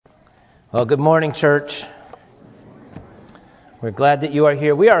Well, good morning, church. We're glad that you are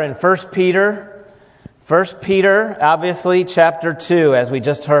here. We are in 1 Peter. 1 Peter, obviously, chapter 2, as we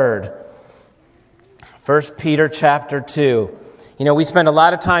just heard. 1 Peter chapter 2. You know, we spend a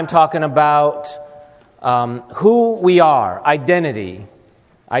lot of time talking about who we are, identity.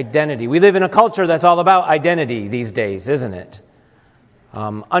 Identity. We live in a culture that's all about identity these days, isn't it?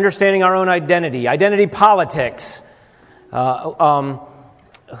 Understanding our own identity, identity politics.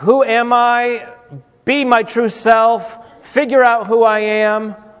 Who am I? Be my true self. Figure out who I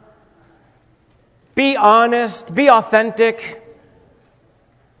am. Be honest. Be authentic.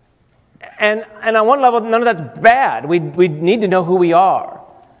 And on one level, none of that's bad. We need to know who we are.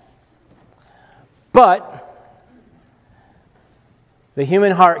 But the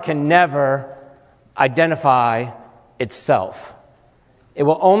human heart can never identify itself. It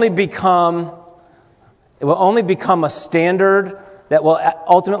will only become a standard that will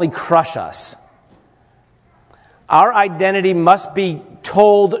ultimately crush us. Our identity must be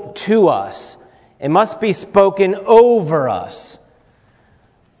told to us. It must be spoken over us.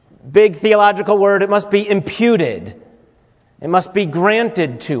 Big theological word, it must be imputed. It must be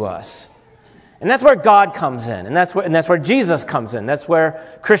granted to us. And that's where God comes in. And that's where Jesus comes in. That's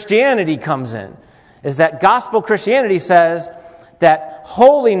where Christianity comes in. Is that gospel Christianity says that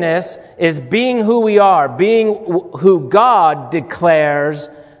holiness is being who we are, being who God declares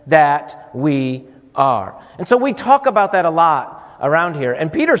that we are. And so we talk about that a lot around here.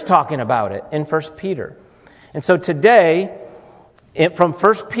 And Peter's talking about it in 1 Peter. And so today, from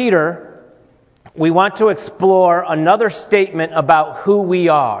 1 Peter, we want to explore another statement about who we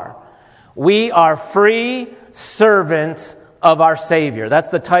are. We are free servants of our Savior. That's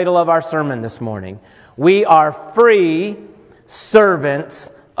the title of our sermon this morning. We are free servants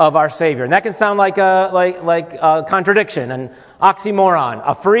of our Savior. And that can sound like a contradiction, an oxymoron.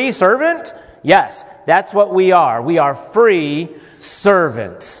 A free servant? Yes, that's what we are. We are free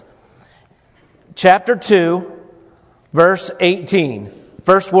servants. Chapter 2, verse 18.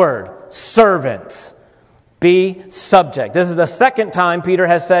 First word, servants. Be subject. This is the second time Peter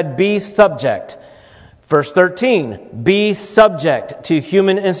has said, be subject. Verse 13, be subject to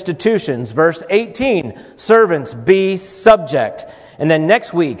human institutions. Verse 18, servants, be subject. And then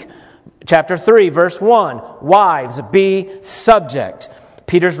next week, chapter 3, verse 1, wives, be subject.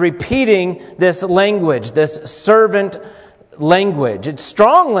 Peter's repeating this language, this servant language. It's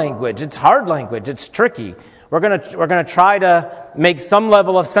strong language. It's hard language. It's tricky. We're going to try to make some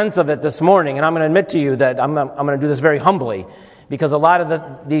level of sense of it this morning. And I'm going to admit to you that I'm going to do this very humbly, because a lot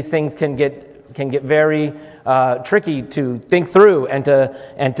of these things can get very tricky to think through and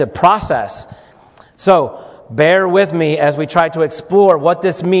to process. So bear with me as we try to explore what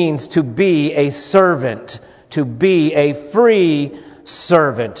this means to be a servant, to be a free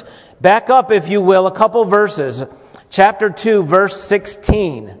servant. Back up, if you will, a couple verses. Chapter 2, verse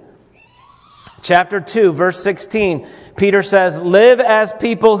 16. Chapter 2, verse 16. Peter says, live as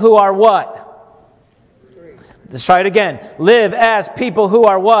people who are what? Free. Let's try it again. Live as people who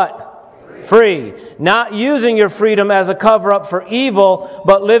are what? Free. Not using your freedom as a cover-up for evil,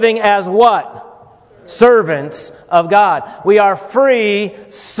 but living as what? Servants of God. We are free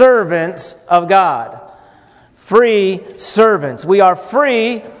servants of God. Free servants. We are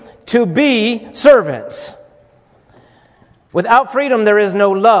free to be servants. Without freedom, there is no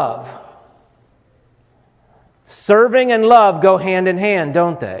love. Serving and love go hand in hand,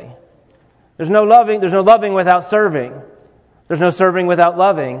 don't they? There's no loving without serving. There's no serving without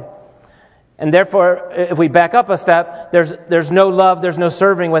loving. And therefore, if we back up a step, there's no love, there's no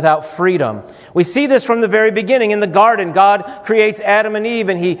serving without freedom. We see this from the very beginning. In the garden, God creates Adam and Eve,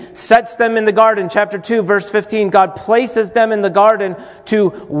 and He sets them in the garden. Chapter 2, verse 15, God places them in the garden to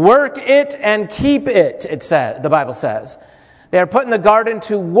work it and keep it, the Bible says. They are put in the garden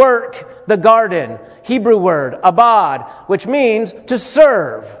to work the garden. Hebrew word, abad, which means to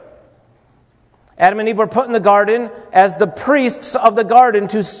serve. Adam and Eve were put in the garden as the priests of the garden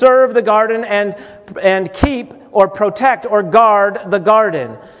to serve the garden and keep or protect or guard the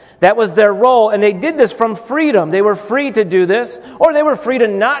garden. That was their role, and they did this from freedom. They were free to do this, or they were free to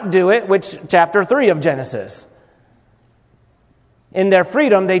not do it, which chapter 3 of Genesis. In their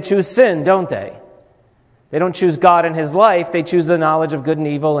freedom, they choose sin, don't they? They don't choose God and His life. They choose the knowledge of good and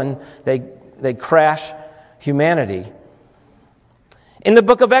evil, and they crash humanity. In the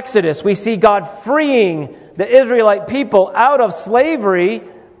book of Exodus, we see God freeing the Israelite people out of slavery,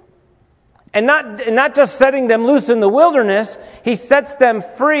 and not just setting them loose in the wilderness. He sets them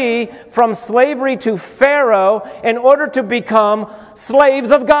free from slavery to Pharaoh in order to become slaves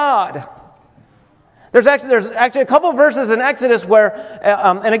of God. There's actually a couple of verses in Exodus where,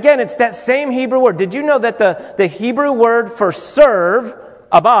 and again, it's that same Hebrew word. Did you know that the Hebrew word for serve,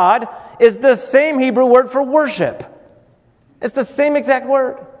 abad, is the same Hebrew word for worship? It's the same exact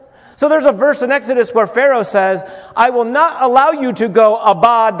word. So there's a verse in Exodus where Pharaoh says, I will not allow you to go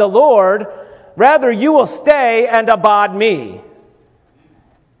abad the Lord, rather you will stay and abad me.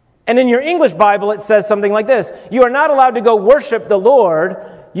 And in your English Bible it says something like this, you are not allowed to go worship the Lord,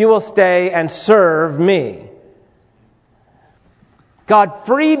 you will stay and serve me. God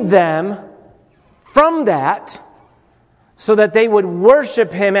freed them from that so that they would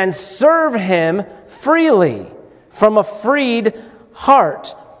worship Him and serve Him freely from a freed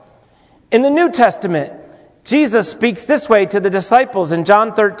heart. In the New Testament, Jesus speaks this way to the disciples in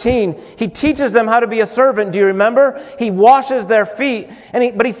John 13. He teaches them how to be a servant. Do you remember? He washes their feet.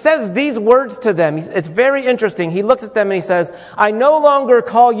 But he says these words to them. It's very interesting. He looks at them and he says, I no longer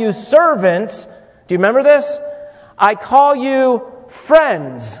call you servants. Do you remember this? I call you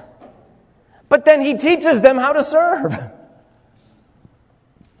friends. But then he teaches them how to serve.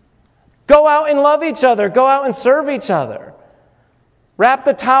 Go out and love each other. Go out and serve each other. Wrap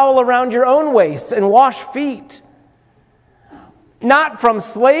the towel around your own waist and wash feet. Not from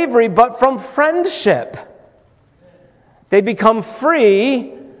slavery, but from friendship. They become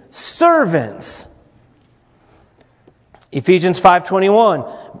free servants. Ephesians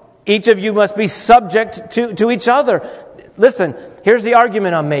 5:21. Each of you must be subject to each other. Listen, here's the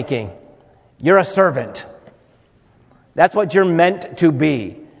argument I'm making. You're a servant. That's what you're meant to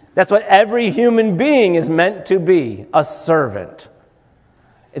be. That's what every human being is meant to be, a servant.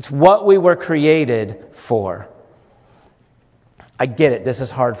 It's what we were created for. I get it. This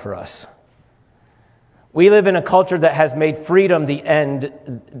is hard for us. We live in a culture that has made freedom the end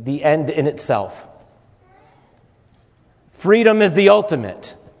in itself. Freedom is the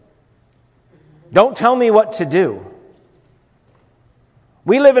ultimate. Don't tell me what to do.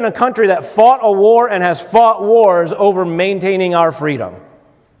 We live in a country that fought a war and has fought wars over maintaining our freedom.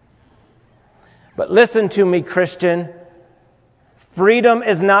 But listen to me, Christian. Freedom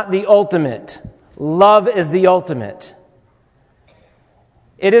is not the ultimate. Love is the ultimate.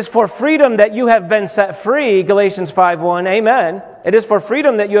 It is for freedom that you have been set free, Galatians 5:1, amen. It is for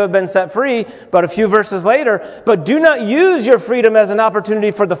freedom that you have been set free, but a few verses later, but do not use your freedom as an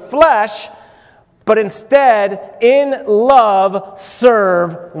opportunity for the flesh, but instead, in love,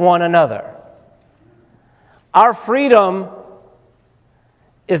 serve one another. Our freedom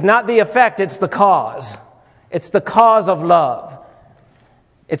is not the effect, it's the cause. It's the cause of love.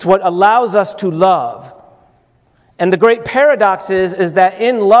 It's what allows us to love. And the great paradox is that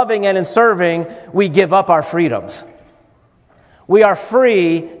in loving and in serving, we give up our freedoms. We are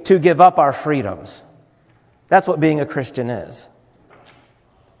free to give up our freedoms. That's what being a Christian is.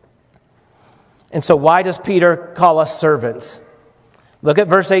 And so why does Peter call us servants? Look at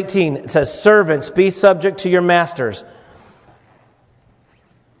verse 18. It says, servants, be subject to your masters.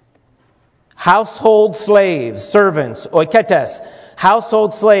 Household slaves, servants, oiketes,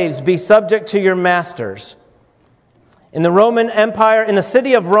 household slaves, be subject to your masters. In the Roman Empire, in the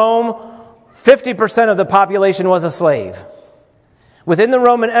city of Rome, 50% of the population was a slave. Within the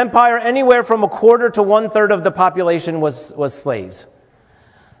Roman Empire, anywhere from a quarter to 1/3 of the population was slaves.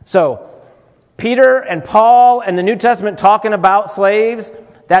 So, Peter and Paul and the New Testament talking about slaves,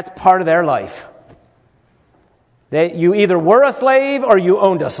 that's part of their life. You either were a slave or you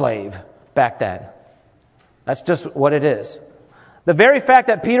owned a slave back then. That's just what it is. The very fact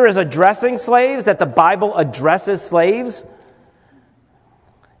that Peter is addressing slaves, that the Bible addresses slaves,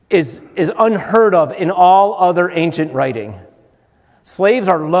 is unheard of in all other ancient writing. Slaves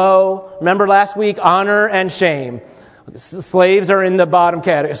are low. Remember last week, honor and shame. Slaves are in the bottom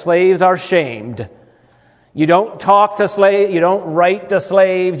category. Slaves are shamed. You don't talk to slaves. You don't write to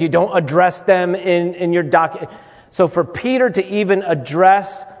slaves. You don't address them in your document. So for Peter to even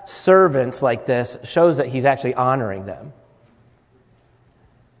address servants like this shows that he's actually honoring them.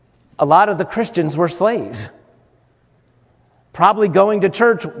 A lot of the Christians were slaves, probably going to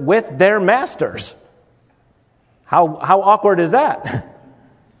church with their masters. How awkward is that?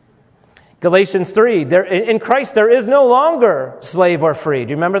 Galatians 3, in Christ there is no longer slave or free.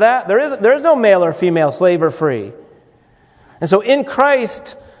 Do you remember that? There is no male or female, slave or free. And so in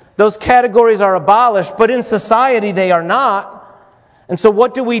Christ, those categories are abolished, but in society they are not. And so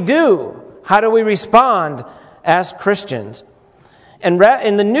what do? How do we respond as Christians? And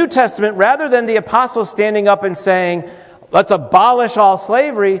in the New Testament, rather than the apostles standing up and saying, let's abolish all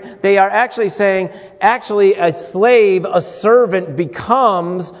slavery, they are actually saying, actually a slave, a servant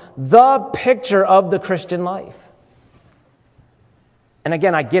becomes the picture of the Christian life. And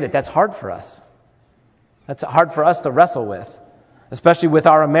again, I get it. That's hard for us. That's hard for us to wrestle with, especially with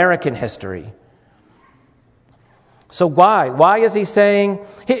our American history. So why? Why is he saying,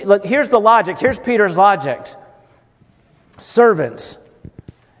 look, here's the logic. Here's Peter's logic. Servants.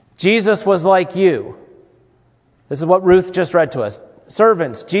 Jesus was like you. This is what Ruth just read to us.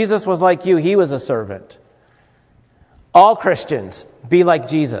 Servants. Jesus was like you. He was a servant. All Christians, be like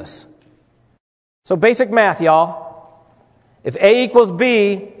Jesus. So basic math, y'all. If A equals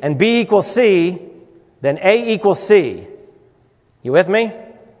B and B equals C, then A equals C. You with me?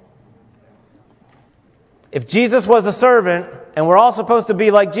 If Jesus was a servant and we're all supposed to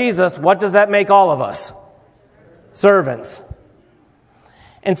be like Jesus, what does that make all of us? Servants.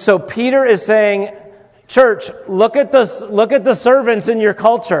 And so Peter is saying, church, look at the servants in your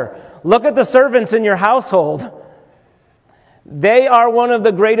culture. Look at the servants in your household. They are one of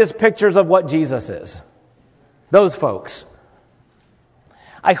the greatest pictures of what Jesus is. Those folks.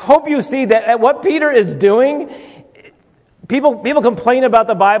 I hope you see that what Peter is doing. People complain about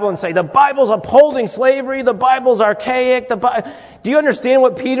the Bible and say, the Bible's upholding slavery, the Bible's archaic. Do you understand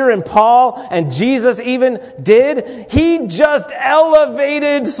what Peter and Paul and Jesus even did? He just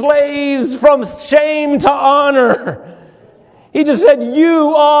elevated slaves from shame to honor. He just said,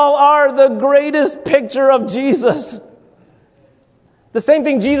 you all are the greatest picture of Jesus. The same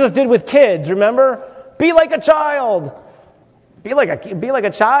thing Jesus did with kids, remember? Be like a child. Be like a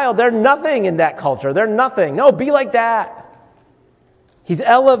child. They're nothing in that culture. They're nothing. No, be like that. He's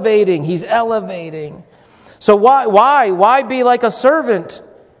elevating. So why be like a servant?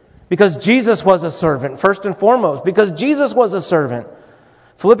 Because Jesus was a servant, first and foremost. Because Jesus was a servant.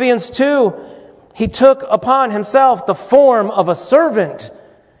 Philippians 2, he took upon himself the form of a servant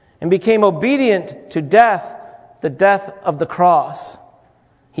and became obedient to death, the death of the cross.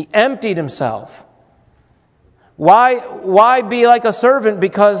 He emptied himself. Why be like a servant?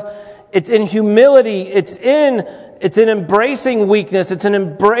 Because it's in humility, it's in embracing weakness, it's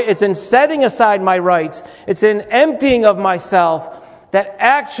in setting aside my rights, it's in emptying of myself that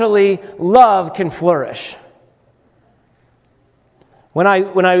actually love can flourish. When I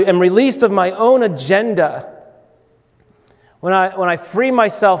am released of my own agenda, when I free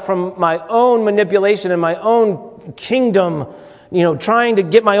myself from my own manipulation and my own kingdom, trying to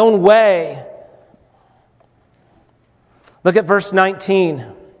get my own way. Look at verse 19.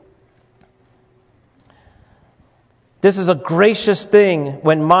 This is a gracious thing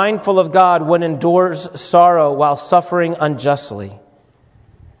when mindful of God, one endures sorrow while suffering unjustly.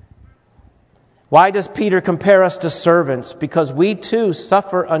 Why does Peter compare us to servants? Because we too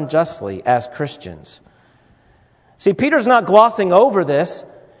suffer unjustly as Christians. See, Peter's not glossing over this.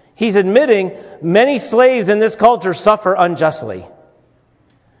 He's admitting many slaves in this culture suffer unjustly.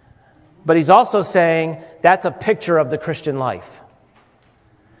 But he's also saying that's a picture of the Christian life.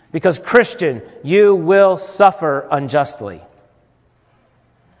 Because Christian, you will suffer unjustly.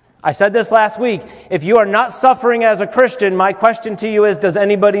 I said this last week. If you are not suffering as a Christian, my question to you is, does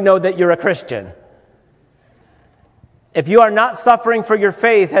anybody know that you're a Christian? If you are not suffering for your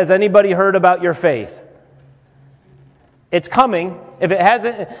faith, has anybody heard about your faith? It's coming. If it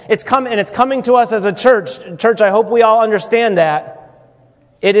hasn't, it's coming, and it's coming to us as a church. Church, I hope we all understand that.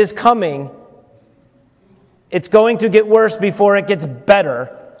 It is coming. It's going to get worse before it gets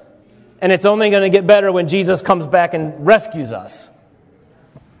better. And it's only going to get better when Jesus comes back and rescues us.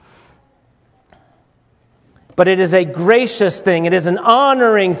 But it is a gracious thing. It is an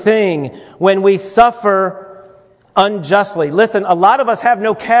honoring thing when we suffer unjustly. Listen, a lot of us have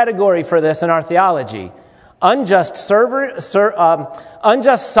no category for this in our theology. Unjust suffering.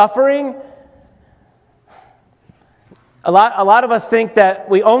 A lot of us think that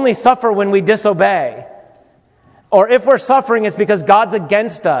we only suffer when we disobey. Or if we're suffering, it's because God's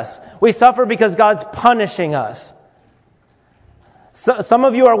against us. We suffer because God's punishing us. So, some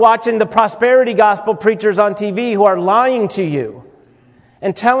of you are watching the prosperity gospel preachers on TV who are lying to you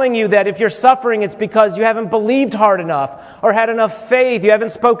and telling you that if you're suffering, it's because you haven't believed hard enough or had enough faith. You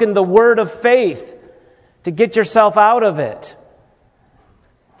haven't spoken the word of faith to get yourself out of it.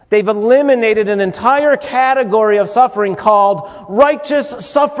 They've eliminated an entire category of suffering called righteous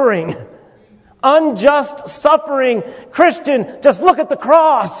suffering. Unjust suffering. Christian, just look at the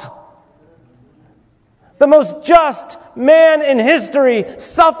cross. The most just man in history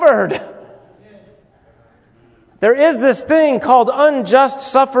suffered. There is this thing called unjust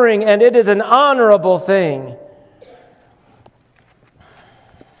suffering, and it is an honorable thing.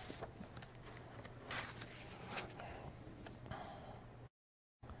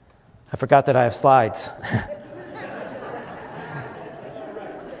 I forgot that I have slides.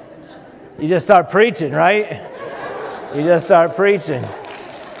 You just start preaching, right? You just start preaching.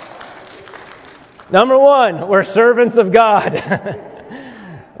 Number one, we're servants of God.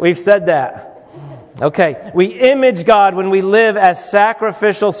 We've said that. Okay, we image God when we live as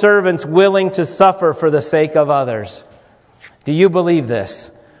sacrificial servants willing to suffer for the sake of others. Do you believe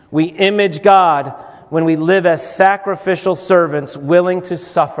this? We image God when we live as sacrificial servants willing to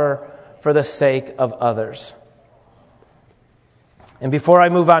suffer for the sake of others. And before I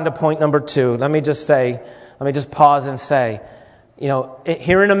move on to point number 2, let me just pause and say,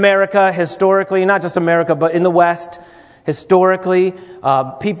 here in America, historically, not just America, but in the West, historically,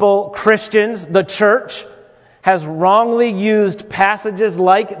 Christians, the church, has wrongly used passages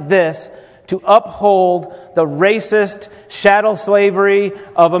like this to uphold the racist chattel slavery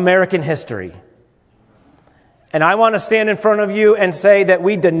of American history. And I want to stand in front of you and say that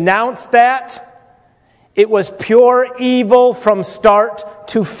we denounce that. It was pure evil from start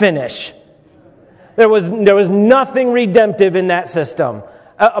to finish. There was nothing redemptive in that system,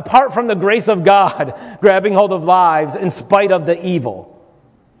 apart from the grace of God grabbing hold of lives in spite of the evil.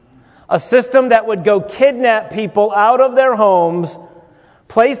 A system that would go kidnap people out of their homes,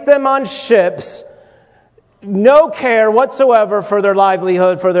 place them on ships, no care whatsoever for their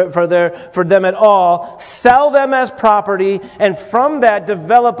livelihood, for them at all, sell them as property, and from that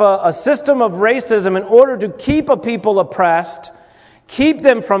develop a system of racism in order to keep a people oppressed, keep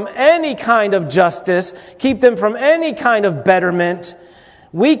them from any kind of justice, keep them from any kind of betterment.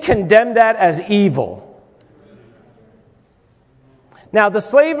 We condemn that as evil. Now, the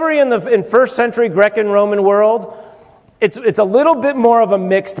slavery in first century Greek and Roman world, it's a little bit more of a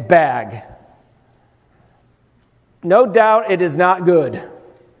mixed bag. No doubt it is not good.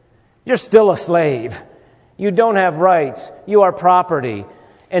 You're still a slave. You don't have rights. You are property.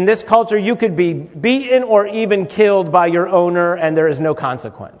 In this culture, you could be beaten or even killed by your owner, and there is no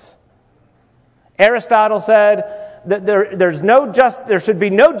consequence. Aristotle said that there should be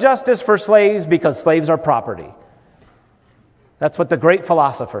no justice for slaves because slaves are property. That's what the great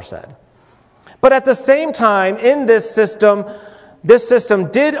philosopher said. But at the same time, in this system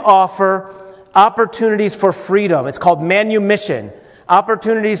did offer opportunities for freedom. It's called manumission,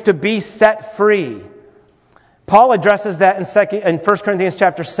 opportunities to be set free. Paul addresses that in 1 Corinthians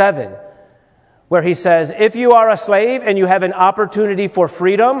chapter 7, where he says, if you are a slave and you have an opportunity for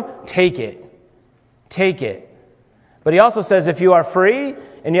freedom, take it. Take it. But he also says, if you are free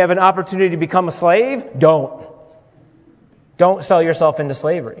and you have an opportunity to become a slave, don't. Don't sell yourself into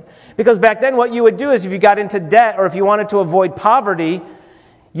slavery. Because back then what you would do is if you got into debt or if you wanted to avoid poverty,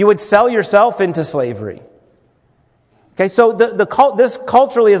 you would sell yourself into slavery. Okay, so this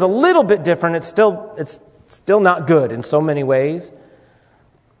culturally is a little bit different. It's still not good in so many ways.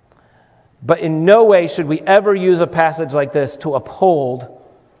 But in no way should we ever use a passage like this to uphold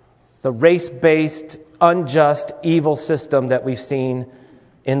the race-based, unjust, evil system that we've seen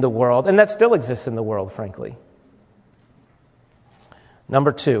in the world, and that still exists in the world, frankly.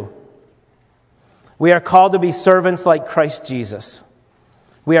 Number 2, we are called to be servants like Christ Jesus.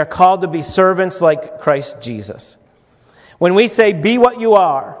 We are called to be servants like Christ Jesus. When we say, be what you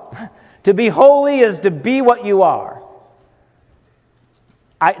are, to be holy is to be what you are.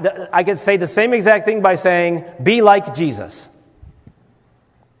 I could say the same exact thing by saying, be like Jesus.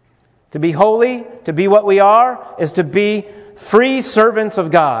 To be holy, to be what we are, is to be free servants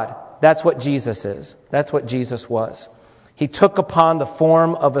of God. That's what Jesus is. That's what Jesus was. He took upon the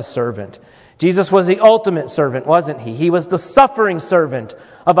form of a servant. Jesus was the ultimate servant, wasn't he? He was the suffering servant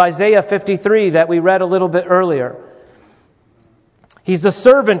of Isaiah 53 that we read a little bit earlier. He's the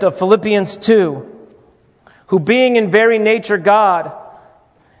servant of Philippians 2, who being in very nature God,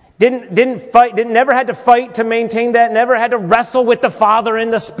 never had to fight to maintain that, never had to wrestle with the Father in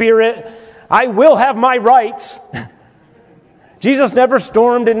the Spirit. I will have my rights. Jesus never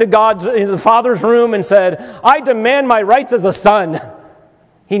stormed into the Father's room and said, I demand my rights as a son.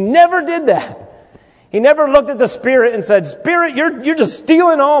 He never did that. He never looked at the Spirit and said, Spirit, you're just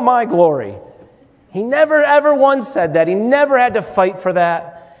stealing all my glory. He never ever once said that. He never had to fight for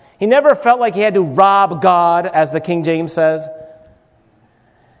that. He never felt like he had to rob God, as the King James says.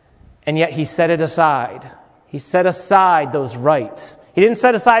 And yet he set it aside. He set aside those rights. He didn't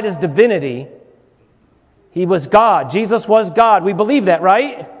set aside his divinity. He was God. Jesus was God. We believe that,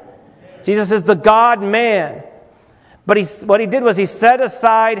 right? Jesus is the God-man. But what he did was he set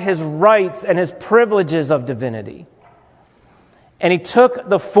aside his rights and his privileges of divinity. And he took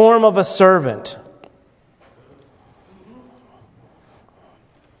the form of a servant.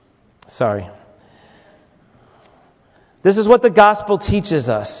 Sorry. This is what the gospel teaches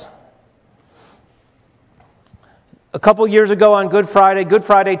us. A couple years ago on Good Friday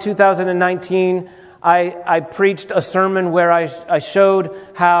 2019, I preached a sermon where I showed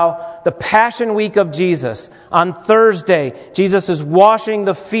how the Passion Week of Jesus, on Thursday, Jesus is washing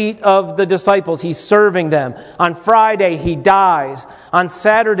the feet of the disciples. He's serving them. On Friday, He dies. On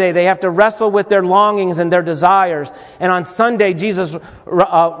Saturday, they have to wrestle with their longings and their desires. And on Sunday, Jesus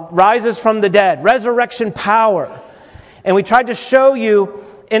rises from the dead. Resurrection power. And we tried to show you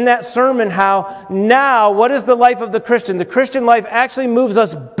in that sermon how now, what is the life of the Christian? The Christian life actually moves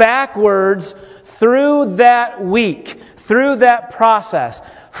us backwards through that week, through that process.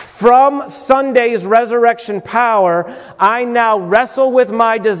 From Sunday's resurrection power, I now wrestle with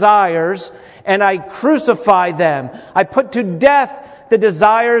my desires and I crucify them. I put to death the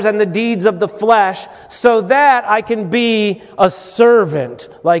desires and the deeds of the flesh so that I can be a servant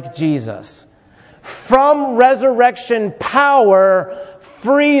like Jesus. From resurrection power,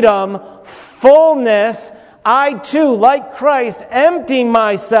 freedom, fullness, I too, like Christ, empty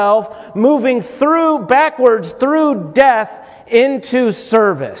myself, moving backwards through death into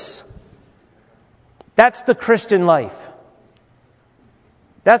service. That's the Christian life.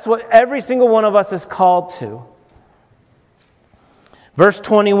 That's what every single one of us is called to. Verse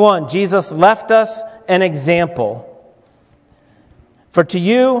 21, Jesus left us an example. For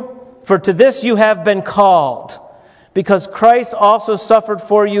to this you have been called, because Christ also suffered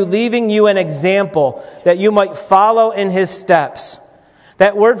for you, leaving you an example that you might follow in His steps.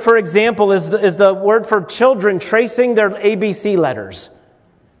 That word for example is the word for children tracing their ABC letters.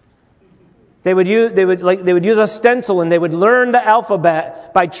 They would use a stencil and they would learn the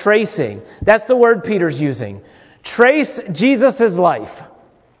alphabet by tracing. That's the word Peter's using. Trace Jesus' life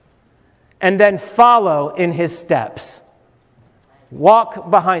and then follow in His steps.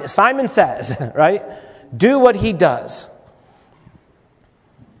 Walk behind. Simon says, right? Do what He does.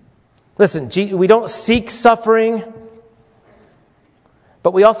 Listen, we don't seek suffering,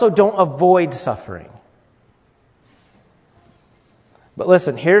 but we also don't avoid suffering. But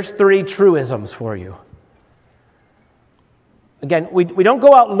listen, here's 3 truisms for you. Again, we don't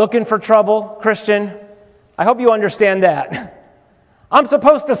go out looking for trouble, Christian. I hope you understand that. I'm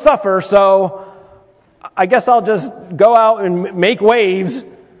supposed to suffer, so I guess I'll just go out and make waves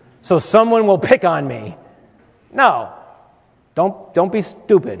so someone will pick on me. No, don't be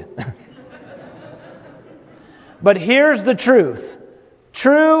stupid. But here's the truth.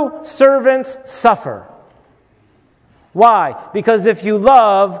 True servants suffer. Why? Because if you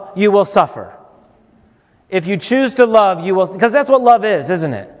love, you will suffer. If you choose to love, you will, because that's what love is,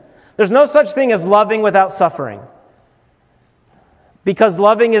 isn't it? There's no such thing as loving without suffering. Because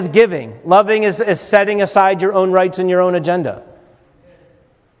loving is giving. Loving is setting aside your own rights and your own agenda.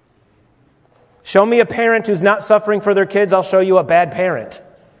 Show me a parent who's not suffering for their kids, I'll show you a bad parent.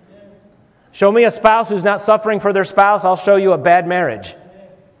 Show me a spouse who's not suffering for their spouse, I'll show you a bad marriage.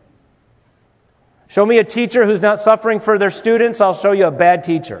 Show me a teacher who's not suffering for their students, I'll show you a bad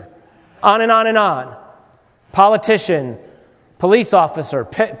teacher. On and on and on. Politician, police officer,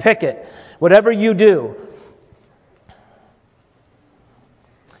 picket, whatever you do.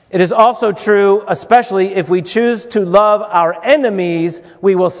 It is also true, especially if we choose to love our enemies,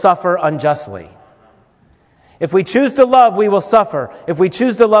 we will suffer unjustly. If we choose to love, we will suffer. If we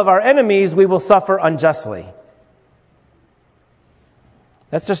choose to love our enemies, we will suffer unjustly.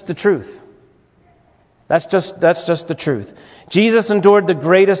 That's just the truth. That's just the truth. Jesus endured the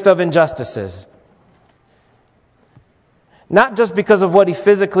greatest of injustices. Not just because of what He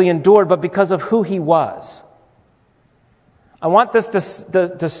physically endured, but because of who He was. I want this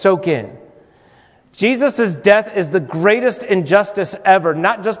to soak in. Jesus' death is the greatest injustice ever,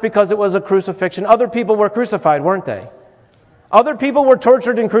 not just because it was a crucifixion. Other people were crucified, weren't they? Other people were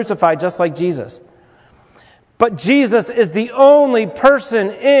tortured and crucified just like Jesus. But Jesus is the only person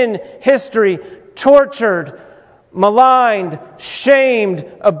in history tortured, maligned, shamed,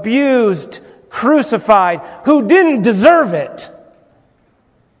 abused, crucified, who didn't deserve it.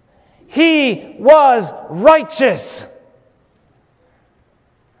 He was righteous.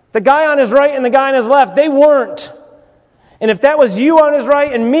 The guy on His right and the guy on His left, they weren't. And if that was you on His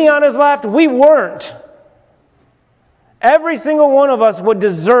right and me on His left, we weren't. Every single one of us would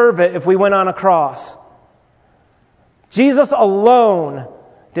deserve it if we went on a cross. Jesus alone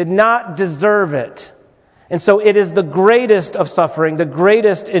did not deserve it. And so it is the greatest of suffering, the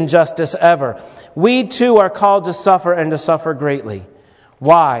greatest injustice ever. We too are called to suffer and to suffer greatly.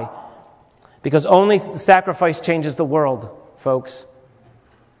 Why? Because only sacrifice changes the world, folks.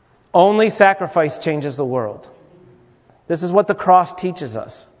 Only sacrifice changes the world. This is what the cross teaches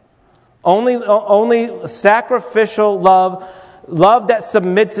us. Only sacrificial love that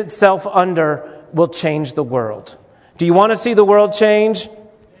submits itself under, will change the world. Do you want to see the world change?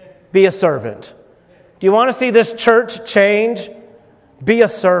 Be a servant. Do you want to see this church change? Be a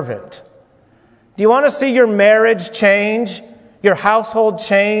servant. Do you want to see your marriage change? Your household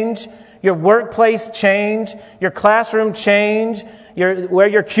change? Your workplace change? Your classroom change? Where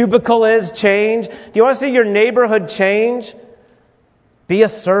your cubicle is change? Do you want to see your neighborhood change? Be a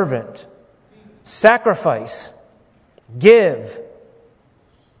servant. Sacrifice. Give.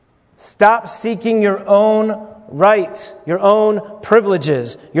 Stop seeking your own rights, your own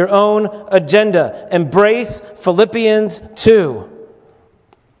privileges, your own agenda. Embrace Philippians 2.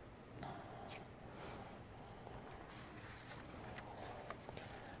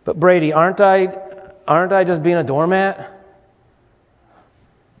 But Brady, aren't I just being a doormat?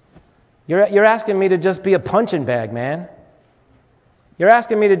 You're asking me to just be a punching bag, man. You're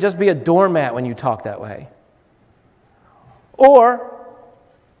asking me to just be a doormat when you talk that way. Or,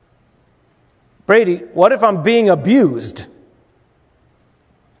 Brady, what if I'm being abused?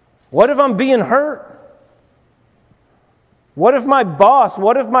 What if I'm being hurt? What if my boss,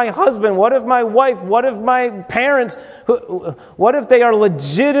 what if my husband, what if my wife, what if my parents, what if they are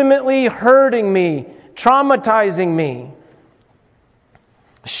legitimately hurting me, traumatizing me?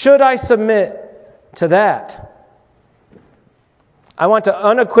 Should I submit to that? I want to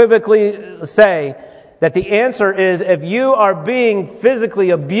unequivocally say that the answer is if you are being physically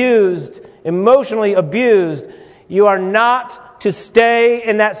abused, emotionally abused, you are not to stay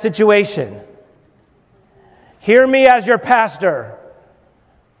in that situation. Hear me as your pastor.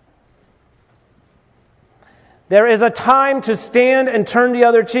 There is a time to stand and turn the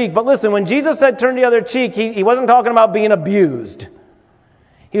other cheek. But listen, when Jesus said turn the other cheek, he wasn't talking about being abused.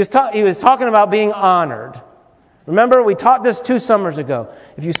 He was talking about being honored. Remember, we taught this 2 summers ago.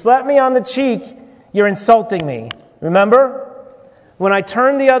 If you slap me on the cheek, you're insulting me. Remember? When I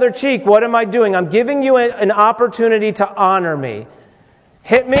turn the other cheek, what am I doing? I'm giving you an opportunity to honor me.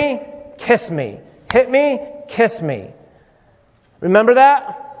 Hit me, kiss me. Hit me, kiss me. Remember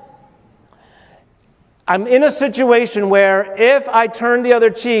that? I'm in a situation where if I turn the other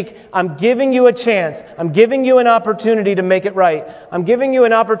cheek, I'm giving you a chance. I'm giving you an opportunity to make it right. I'm giving you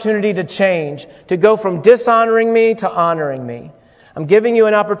an opportunity to change, to go from dishonoring me to honoring me. I'm giving you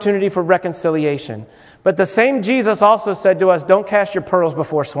an opportunity for reconciliation. But the same Jesus also said to us, don't cast your pearls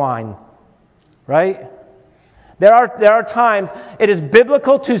before swine. Right? There are times it is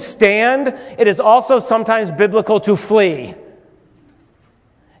biblical to stand. It is also sometimes biblical to flee.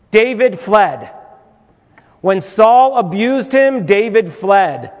 David fled. When Saul abused him, David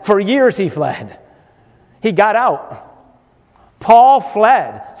fled. For years he fled. He got out. Paul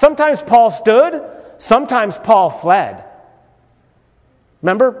fled. Sometimes Paul stood. Sometimes Paul fled.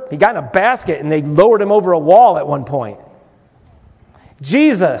 Remember? He got in a basket and they lowered him over a wall at one point.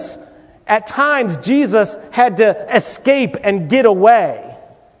 Jesus, at times Jesus had to escape and get away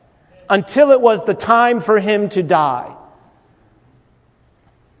until it was the time for him to die.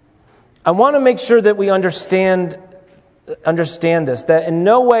 I want to make sure that we understand this, that in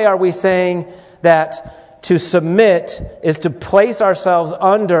no way are we saying that to submit is to place ourselves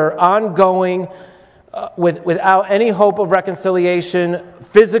under ongoing, without any hope of reconciliation,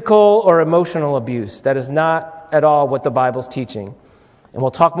 physical or emotional abuse. That is not at all what the Bible's teaching. And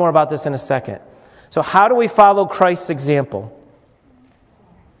we'll talk more about this in a second. So how do we follow Christ's example?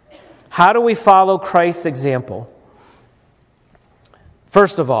 How do we follow Christ's example?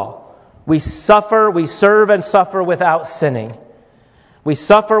 First of all, we serve and suffer without sinning. We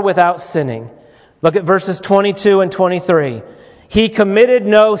suffer without sinning. Look at verses 22 and 23. He committed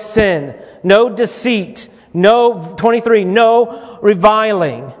no sin, no deceit, no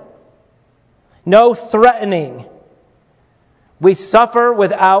reviling, no threatening. We suffer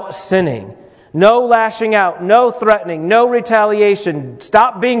without sinning. No lashing out, no threatening, no retaliation.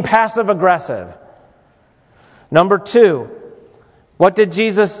 Stop being passive aggressive. Number 2, how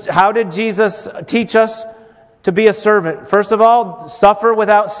did Jesus teach us to be a servant? First of all, suffer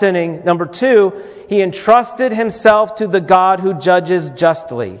without sinning. Number 2, he entrusted himself to the God who judges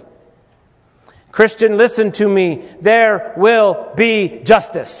justly. Christian, listen to me. There will be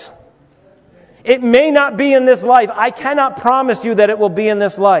justice. It may not be in this life. I cannot promise you that it will be in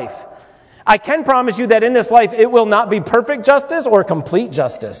this life. I can promise you that in this life it will not be perfect justice or complete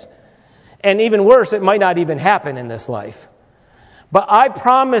justice. And even worse, it might not even happen in this life. But I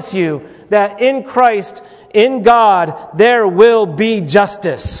promise you that in Christ, in God, there will be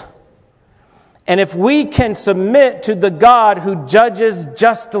justice. And if we can submit to the God who judges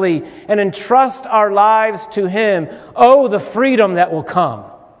justly and entrust our lives to Him, oh, the freedom that will come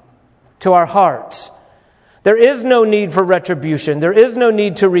to our hearts. There is no need for retribution. There is no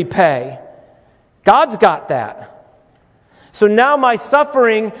need to repay. God's got that. So now my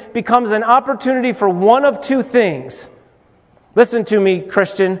suffering becomes an opportunity for one of two things. Listen to me,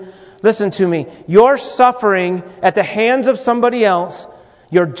 Christian. Listen to me. Your suffering at the hands of somebody else,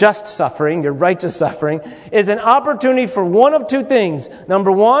 your just suffering, your righteous suffering, is an opportunity for one of two things.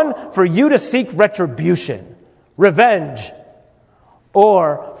 Number one, for you to seek retribution, revenge,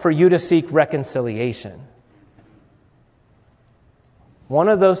 or for you to seek reconciliation. One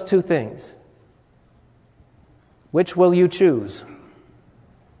of those two things. Which will you choose?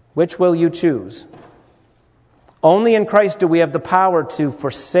 Which will you choose? Only in Christ do we have the power to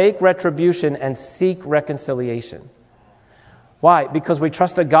forsake retribution and seek reconciliation. Why? Because we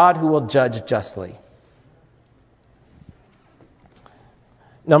trust a God who will judge justly.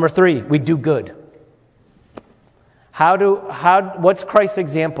 Number 3, we do good. What's Christ's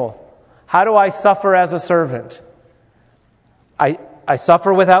example? How do I suffer as a servant? I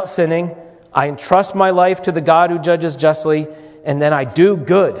suffer without sinning. I entrust my life to the God who judges justly, and then I do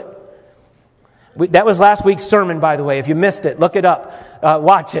good. That was last week's sermon, by the way. If you missed it, look it up.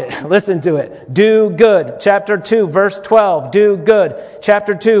 Watch it. Listen to it. Do good. Chapter 2, verse 12. Do good.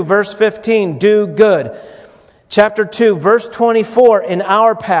 Chapter 2, verse 15. Do good. Chapter 2, verse 24 in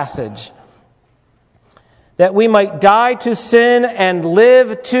our passage. That we might die to sin and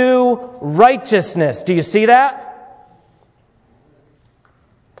live to righteousness. Do you see that?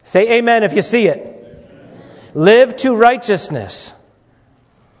 Say amen if you see it. Live to righteousness.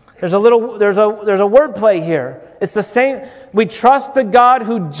 There's a word play here. It's the same. We trust the God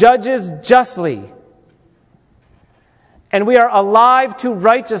who judges justly. And we are alive to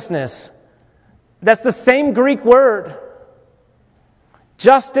righteousness. That's the same Greek word.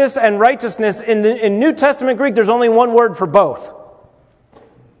 Justice and righteousness. In New Testament Greek, there's only one word for both.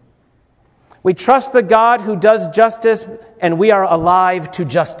 We trust the God who does justice, and we are alive to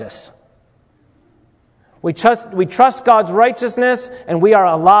justice. We trust God's righteousness, and we are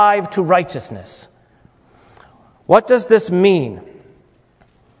alive to righteousness. What does this mean?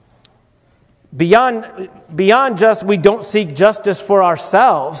 Beyond just we don't seek justice for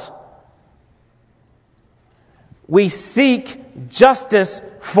ourselves, we seek justice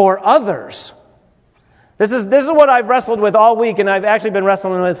for others. This is what I've wrestled with all week, and I've actually been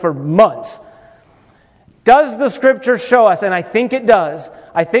wrestling with for months. Does the Scripture show us, and I think it does,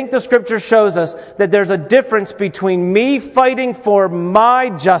 I think the Scripture shows us that there's a difference between me fighting for my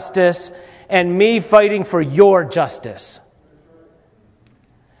justice and me fighting for your justice.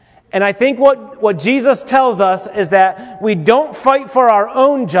 And I think what Jesus tells us is that we don't fight for our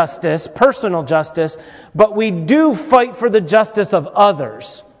own justice, personal justice, but we do fight for the justice of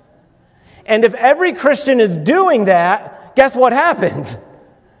others. And if every Christian is doing that, guess what happens?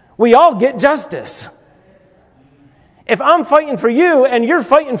 We all get justice. If I'm fighting for you and you're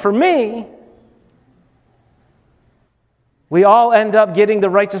fighting for me, we all end up getting the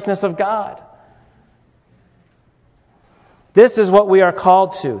righteousness of God. This is what we are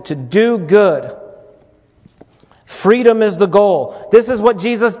called to do good. Freedom is the goal. This is what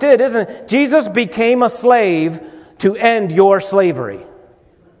Jesus did, isn't it? Jesus became a slave to end your slavery.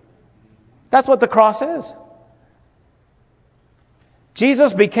 That's what the cross is.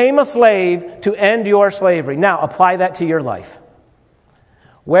 Jesus became a slave to end your slavery. Now, apply that to your life.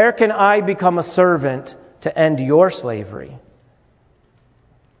 Where can I become a servant to end your slavery?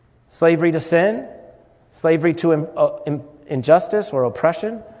 Slavery to sin? Slavery to injustice or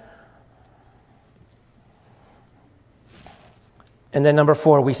oppression? And then number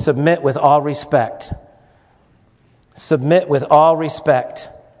 4, we submit with all respect. Submit with all respect.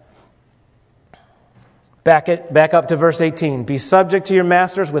 Back up to verse 18. Be subject to your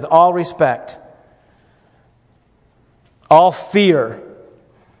masters with all respect, all fear.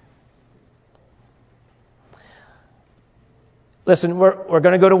 Listen, we're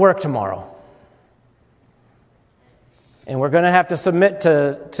going to go to work tomorrow. And we're going to have to submit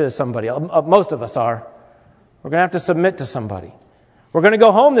to somebody. Most of us are. We're going to have to submit to somebody. We're going to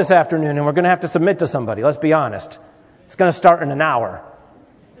go home this afternoon and we're going to have to submit to somebody. Let's be honest. It's going to start in an hour,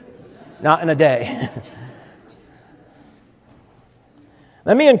 not in a day.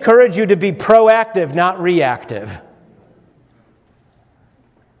 Let me encourage you to be proactive, not reactive.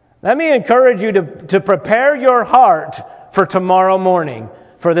 Let me encourage you to prepare your heart for tomorrow morning,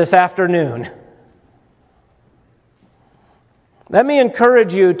 for this afternoon. Let me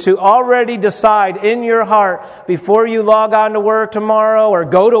encourage you to already decide in your heart before you log on to work tomorrow or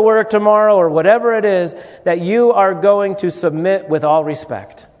go to work tomorrow or whatever it is that you are going to submit with all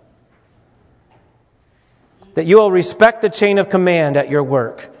respect. That you will respect the chain of command at your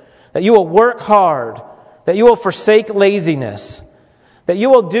work. That you will work hard. That you will forsake laziness. That you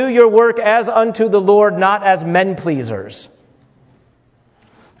will do your work as unto the Lord, not as men pleasers.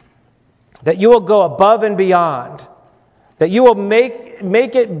 that you will go above and beyond, that you will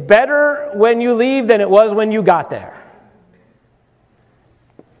make it better when you leave than it was when you got there.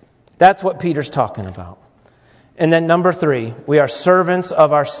 That's what Peter's talking about. And then number 3, we are servants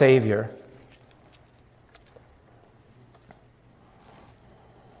of our Savior.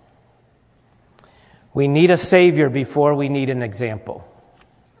 We need a Savior before we need an example.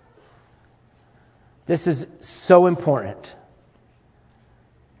 This is so important.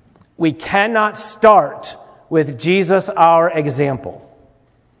 We cannot start with Jesus, our example.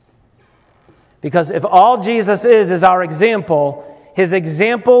 Because if all Jesus is our example, his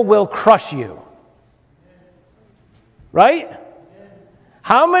example will crush you. Right?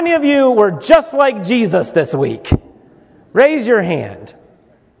 How many of you were just like Jesus this week? Raise your hand.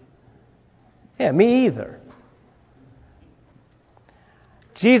 Yeah, me either.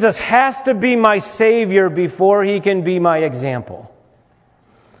 Jesus has to be my Savior before he can be my example.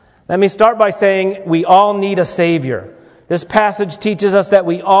 Let me start by saying we all need a Savior. This passage teaches us that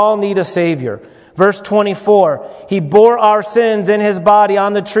we all need a Savior. Verse 24, he bore our sins in his body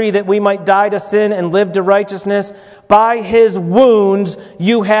on the tree that we might die to sin and live to righteousness. By his wounds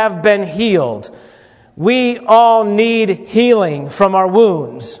you have been healed. We all need healing from our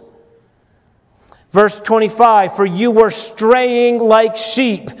wounds. Verse 25, for you were straying like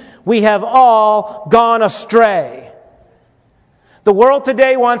sheep. We have all gone astray. The world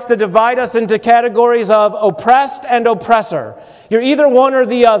today wants to divide us into categories of oppressed and oppressor. You're either one or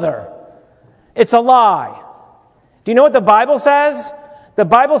the other. It's a lie. Do you know what the Bible says? The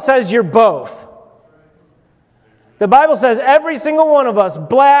Bible says you're both. The Bible says every single one of us,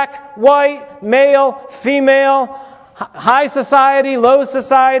 black, white, male, female, high society, low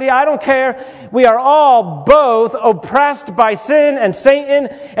society, I don't care. We are all both oppressed by sin and Satan,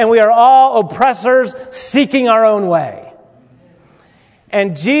 and we are all oppressors seeking our own way.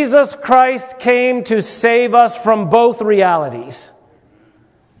 And Jesus Christ came to save us from both realities.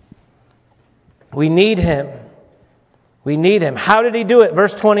 We need him. We need him. How did he do it?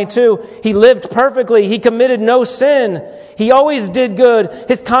 Verse 22, he lived perfectly. He committed no sin. He always did good.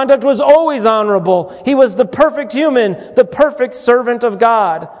 His conduct was always honorable. He was the perfect human, the perfect servant of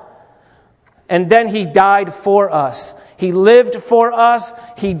God. And then he died for us. He lived for us.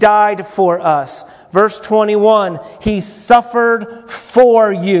 He died for us. Verse 21, he suffered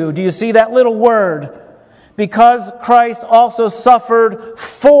for you. Do you see that little word? Because Christ also suffered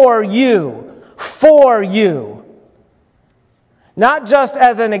for you. For you. Not just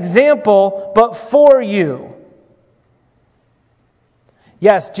as an example, but for you.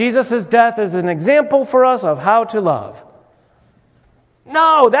 Yes, Jesus' death is an example for us of how to love.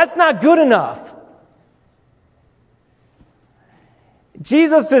 No, that's not good enough.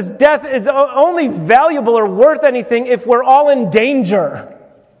 Jesus' death is only valuable or worth anything if we're all in danger.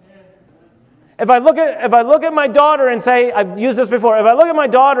 If I look at my daughter and say, I've used this before, if I look at my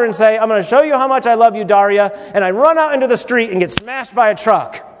daughter and say, I'm going to show you how much I love you, Daria, and I run out into the street and get smashed by a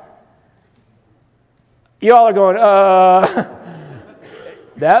truck, you all are going,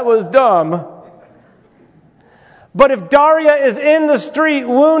 that was dumb. But if Daria is in the street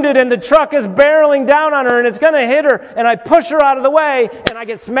wounded and the truck is barreling down on her and it's going to hit her and I push her out of the way and I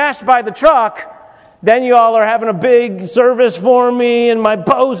get smashed by the truck, then you all are having a big service for me and my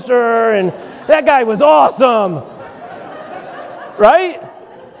poster and that guy was awesome. Right?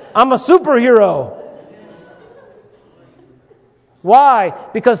 I'm a superhero. Why?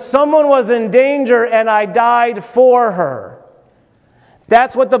 Because someone was in danger and I died for her.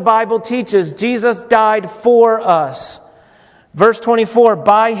 That's what the Bible teaches. Jesus died for us. Verse 24,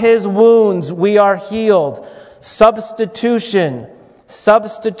 by his wounds we are healed. Substitution.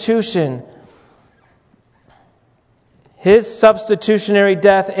 Substitution. His substitutionary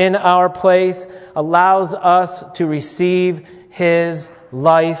death in our place allows us to receive his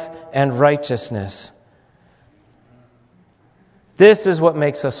life and righteousness. This is what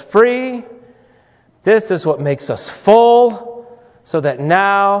makes us free. This is what makes us full. So that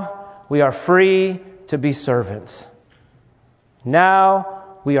now we are free to be servants.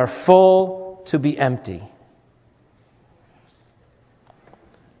 Now we are full to be empty.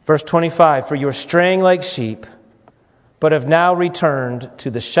 Verse 25, for you are straying like sheep, but have now returned to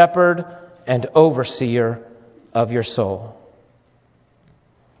the shepherd and overseer of your soul.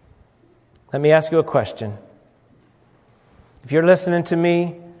 Let me ask you a question. If you're listening to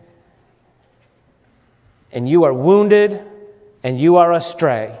me and you are wounded and you are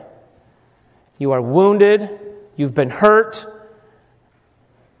astray, you are wounded, you've been hurt,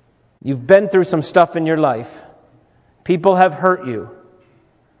 you've been through some stuff in your life, people have hurt you,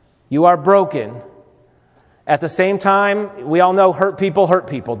 you are broken. At the same time, we all know hurt people,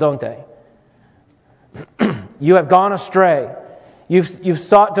 don't they? You have gone astray. You've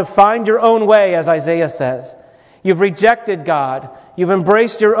sought to find your own way, as Isaiah says. You've rejected God. You've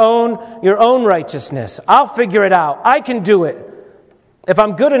embraced your own righteousness. I'll figure it out. I can do it. If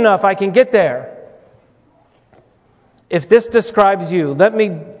I'm good enough, I can get there. If this describes you, let me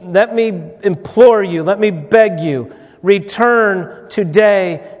implore you, let me beg you, return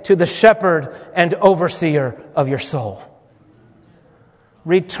today to the shepherd and overseer of your soul.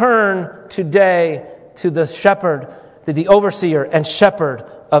 Return today to the shepherd, to the overseer and shepherd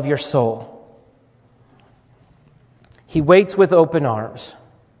of your soul. He waits with open arms.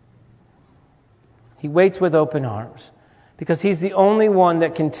 He waits with open arms because He's the only one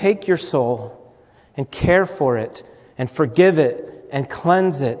that can take your soul and care for it and forgive it and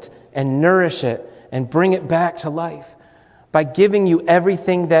cleanse it and nourish it and bring it back to life by giving you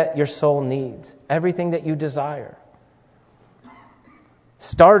everything that your soul needs, everything that you desire.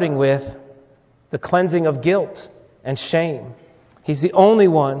 Starting with the cleansing of guilt and shame. He's the only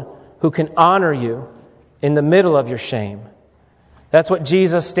one who can honor you in the middle of your shame. That's what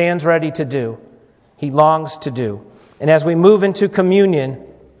Jesus stands ready to do. He longs to do. And as we move into communion,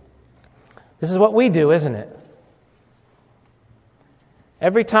 this is what we do, isn't it?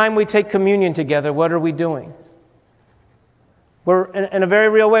 Every time we take communion together, what are we doing? We're, in a very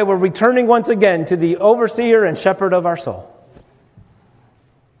real way, we're returning once again to the overseer and shepherd of our soul.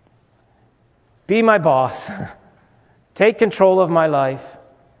 Be my boss. Take control of my life.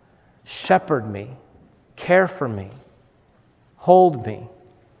 Shepherd me. Care for me. Hold me.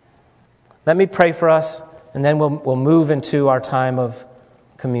 Let me pray for us, and then we'll move into our time of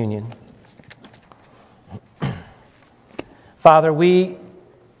communion. Father, we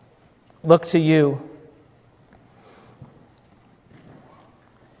look to you.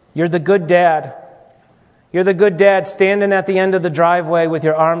 You're the good dad. You're the good dad standing at the end of the driveway with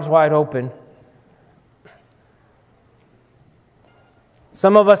your arms wide open.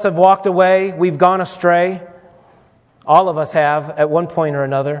 Some of us have walked away. We've gone astray. All of us have at one point or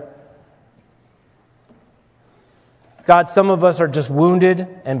another. God, some of us are just wounded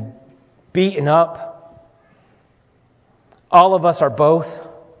and beaten up. All of us are both.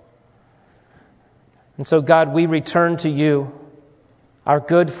 And so, God, we return to you, our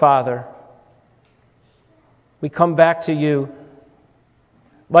good Father. We come back to you.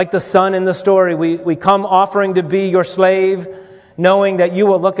 Like the son in the story, we come offering to be your slave, knowing that you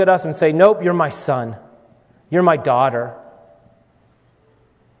will look at us and say, nope, you're my son. You're my daughter.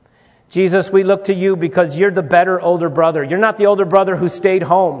 Jesus, we look to you because you're the better older brother. You're not the older brother who stayed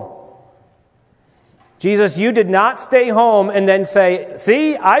home. Jesus, you did not stay home and then say,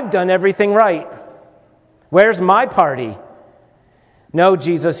 see, I've done everything right. Where's my party? No,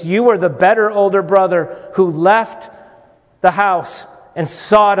 Jesus, you were the better older brother who left the house and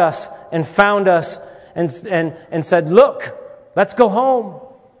sought us and found us and said, look, let's go home.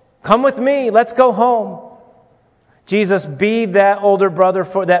 Come with me. Let's go home. Jesus, be that older brother,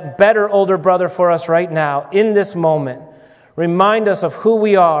 for that better older brother for us right now, in this moment. Remind us of who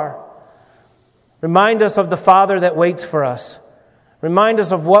we are. Remind us of the Father that waits for us. Remind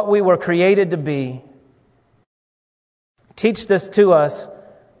us of what we were created to be. Teach this to us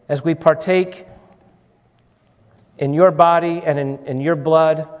as we partake in your body and in your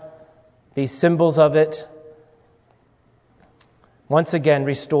blood, these symbols of it. Once again,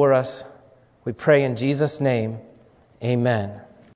 restore us. We pray in Jesus' name. Amen.